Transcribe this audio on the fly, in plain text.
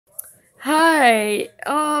Hi.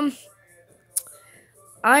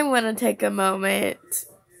 I want to take a moment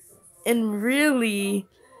and really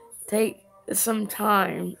take some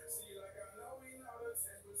time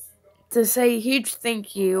to say a huge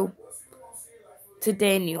thank you to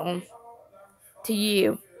Daniel, to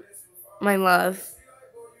you, my love,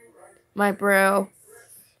 my bro,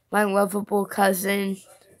 my lovable cousin,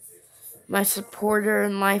 my supporter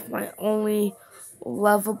in life, my only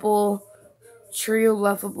lovable, true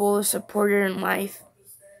lovable supporter in life.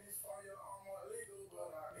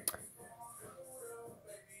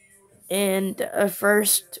 And a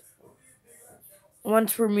first,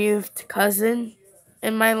 once removed cousin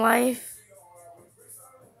in my life.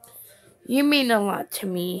 You mean a lot to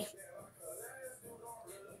me.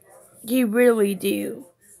 You really do.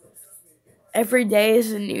 Every day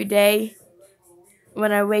is a new day.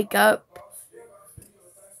 When I wake up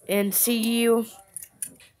and see you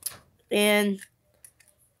and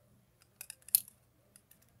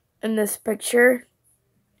in this picture,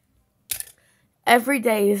 every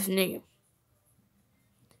day is new.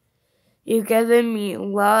 You've given me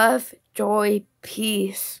love, joy,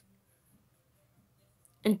 peace,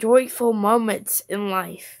 and joyful moments in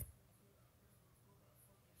life.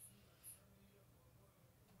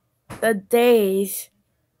 The days,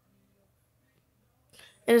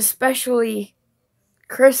 and especially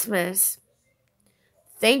Christmas,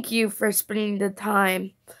 thank you for spending the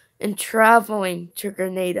time and traveling to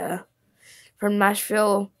Grenada from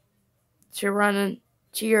Nashville to run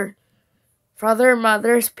to your father and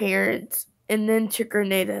mother's parents and then to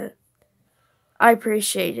Grenada. I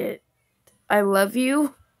appreciate it. I love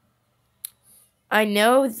you. I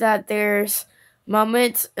know that there's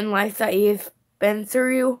moments in life that you've been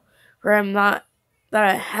through where that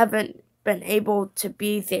I haven't been able to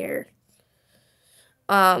be there.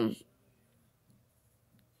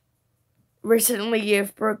 Recently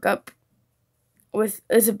you've broke up with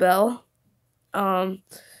Isabel.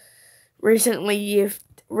 Recently you've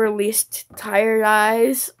released Tired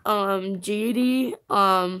Eyes, GD,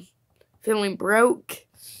 Feeling Broke.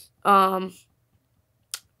 All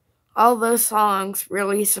those songs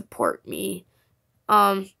really support me.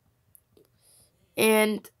 And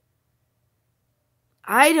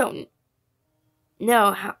I don't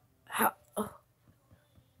know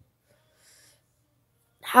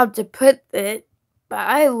how to put it, but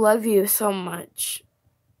I love you so much.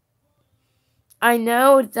 I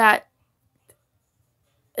know that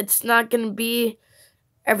it's not going to be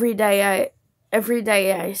every day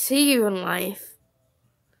I see you in life.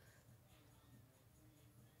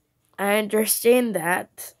 I understand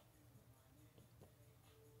that.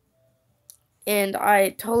 And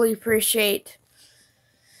I totally appreciate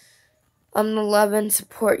the love and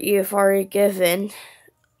support you've already given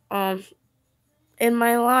in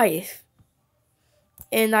my life.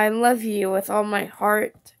 And I love you with all my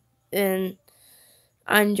heart, and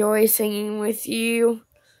I enjoy singing with you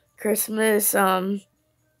Christmas, and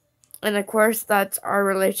of course that's our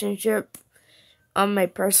relationship, my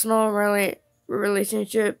personal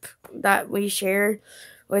relationship that we share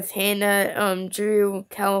with Hannah, Drew,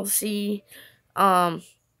 Kelsey,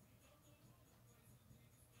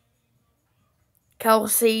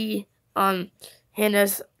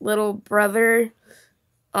 Hannah's little brother,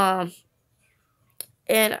 and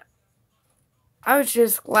I was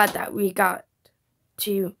just glad that we got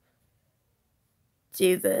to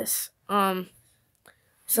do this. So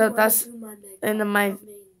that's the end of my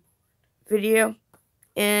video,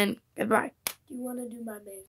 and goodbye. Do you want to do my name?